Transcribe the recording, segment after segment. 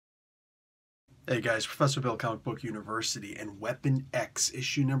Hey guys, Professor Bill, Comic Book University, and Weapon X,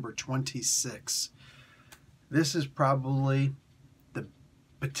 issue number 26. This is probably,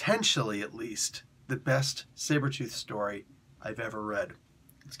 potentially at least, the best Sabretooth story I've ever read.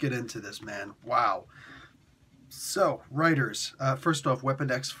 Let's get into this, man. Wow. So, writers. First off, Weapon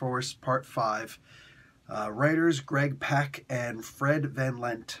X Force, Part 5. Writers, Greg Pak and Fred Van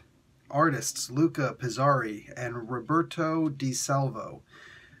Lent. Artists, Luca Pizzari and Roberto Di Salvo.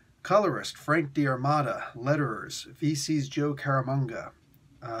 Colorist, Frank D'Armata. Letterers, VC's Joe Caramunga.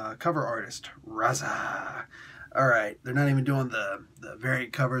 Cover artist, Raza. Alright, they're not even doing the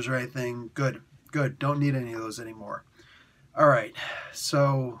variant covers or anything. Good, good. Don't need any of those anymore. Alright,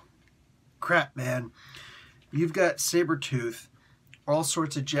 so, crap, man. You've got Sabretooth, all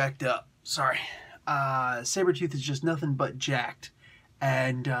sorts of jacked up. Sorry. Sabretooth is just nothing but jacked.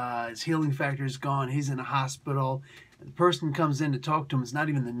 And his healing factor is gone. He's in a hospital. The person comes in to talk to him. It's not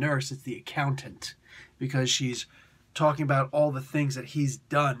even the nurse, it's the accountant, because she's talking about all the things that he's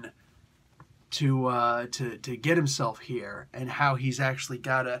done to get himself here, and how he's actually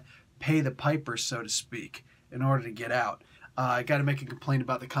got to pay the piper, so to speak, in order to get out. I got to make a complaint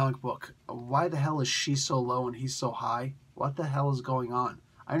about the comic book. Why the hell is she so low and he's so high? What the hell is going on?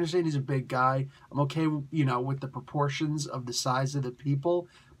 I understand he's a big guy. I'm okay, you know, with the proportions of the size of the people,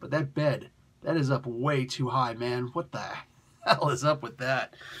 but that bed, that is up way too high, man. What the hell is up with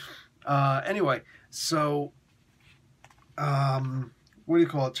that? Anyway, so, what do you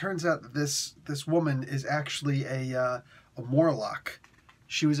call it? Turns out that this woman is actually a Morlock.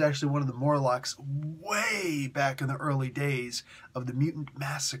 She was actually one of the Morlocks way back in the early days of the Mutant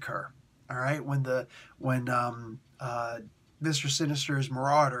Massacre. All right, when Mr. Sinister's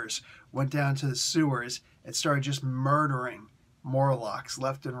Marauders went down to the sewers and started just murdering Morlocks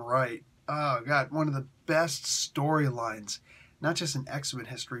left and right. Oh, God, one of the best storylines, not just in X-Men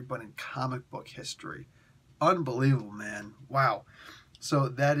history, but in comic book history. Unbelievable, man. Wow. So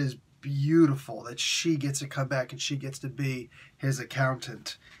that is beautiful that she gets to come back and she gets to be his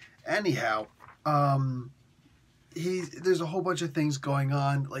accountant. Anyhow, there's a whole bunch of things going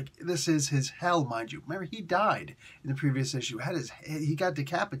on. Like, this is his hell, mind you. Remember, he died in the previous issue. He got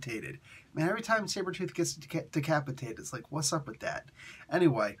decapitated. Man, every time Sabretooth gets decapitated, it's like, what's up with that?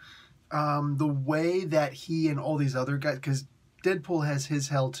 Anyway, the way that he and all these other guys, because Deadpool has his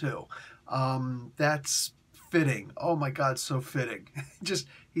hell too, that's fitting. Oh my God, so fitting. Just,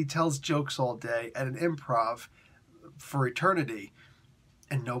 he tells jokes all day at an improv for eternity,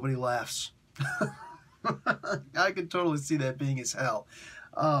 and nobody laughs. I could totally see that being his hell.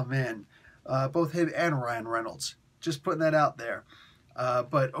 Oh man, both him and Ryan Reynolds. Just putting that out there.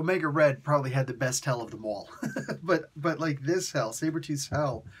 But Omega Red probably had the best hell of them all. but like this hell, Sabretooth's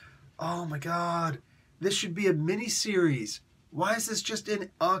hell. Oh my God, this should be a mini-series. Why is this just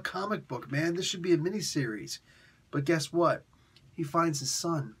in a comic book, man? This should be a mini-series. But guess what? He finds his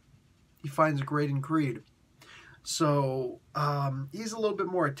son. He finds Graydon Creed. So, he's a little bit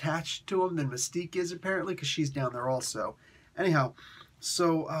more attached to him than Mystique is, apparently, because she's down there also. Anyhow,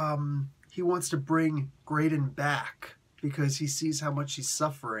 so, he wants to bring Graydon back because he sees how much he's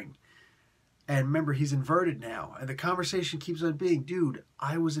suffering. And remember, he's inverted now. And the conversation keeps on being, dude,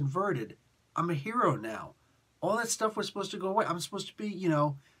 I was inverted. I'm a hero now. All that stuff was supposed to go away. I'm supposed to be, you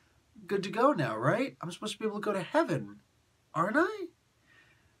know, good to go now, right? I'm supposed to be able to go to heaven, aren't I?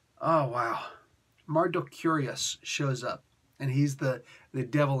 Oh, wow. Marduk Curious shows up, and he's the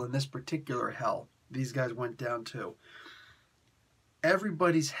devil in this particular hell these guys went down to.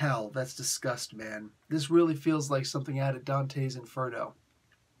 Everybody's hell that's discussed, man. This really feels like something out of Dante's Inferno.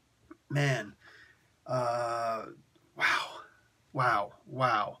 Man. Wow.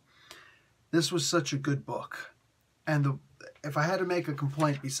 This was such a good book. And if I had to make a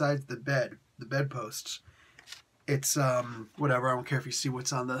complaint besides the bedposts, it's, whatever, I don't care if you see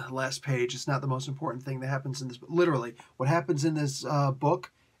what's on the last page. It's not the most important thing that happens in this book. Literally, what happens in this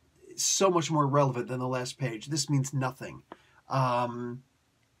book is so much more relevant than the last page. This means nothing.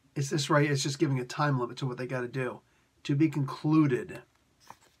 It's this right, it's just giving a time limit to what they got to do. To be concluded.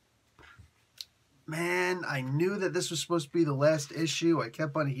 Man, I knew that this was supposed to be the last issue. I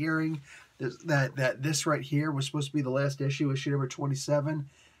kept on hearing that this right here was supposed to be the last issue, issue number 27.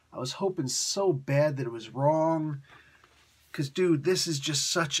 I was hoping so bad that it was wrong. Because, dude, this is just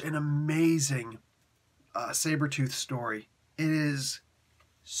such an amazing Sabretooth story. It is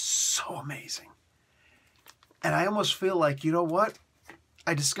so amazing. And I almost feel like, you know what?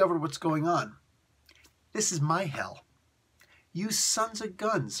 I discovered what's going on. This is my hell. You sons of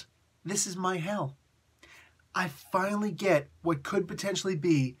guns. This is my hell. I finally get what could potentially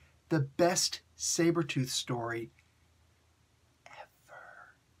be the best Sabretooth story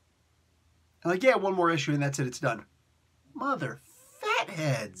ever. And like, yeah, one more issue and that's it, it's done. Mother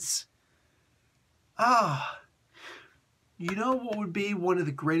fatheads. Ah. You know what would be one of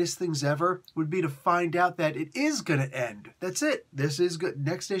the greatest things ever? Would be to find out that it is going to end. That's it. This is good.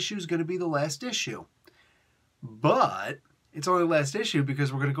 Next issue is going to be the last issue. But it's only the last issue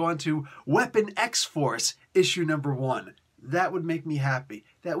because we're going to go on to Weapon X-Force issue number 1. That would make me happy.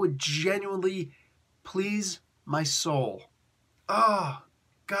 That would genuinely please my soul. Oh,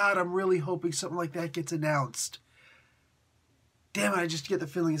 God, I'm really hoping something like that gets announced. Damn it, I just get the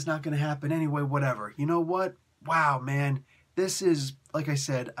feeling it's not going to happen anyway, whatever. You know what? Wow, man. This is, like I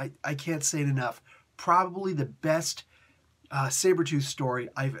said, I can't say it enough. Probably the best Sabretooth story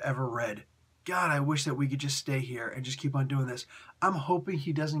I've ever read. God, I wish that we could just stay here and just keep on doing this. I'm hoping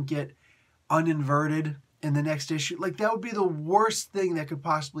he doesn't get uninverted in the next issue. Like, that would be the worst thing that could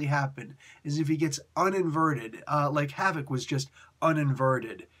possibly happen, is if he gets uninverted. Like Havoc was just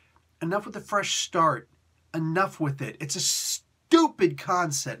uninverted. Enough with the fresh start. Enough with it. It's a stupid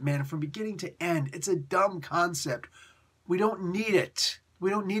concept, man, from beginning to end. It's a dumb concept. We don't need it. We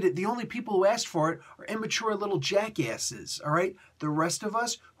don't need it. The only people who asked for it are immature little jackasses, all right? The rest of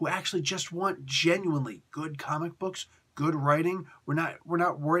us who actually just want genuinely good comic books, good writing, we're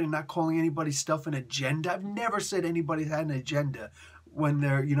not worried and not calling anybody's stuff an agenda. I've never said anybody had an agenda when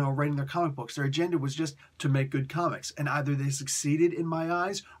they're, writing their comic books. Their agenda was just to make good comics. And either they succeeded in my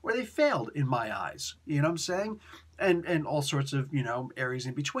eyes or they failed in my eyes. You know what I'm saying? And all sorts of, areas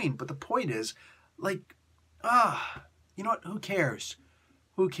in between. But the point is, like, you know what? Who cares?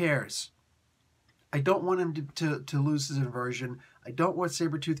 Who cares? I don't want him to lose his inversion. I don't want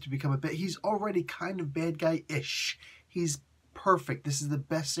Sabretooth to become a bad... He's already kind of bad guy-ish. He's perfect. This is the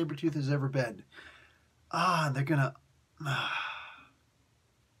best Sabretooth has ever been. They're gonna...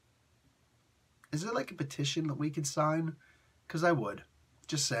 Is there like a petition that we could sign? Because I would.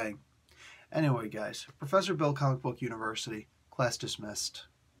 Just saying. Anyway, guys. Professor Bill, Comic Book University. Class dismissed.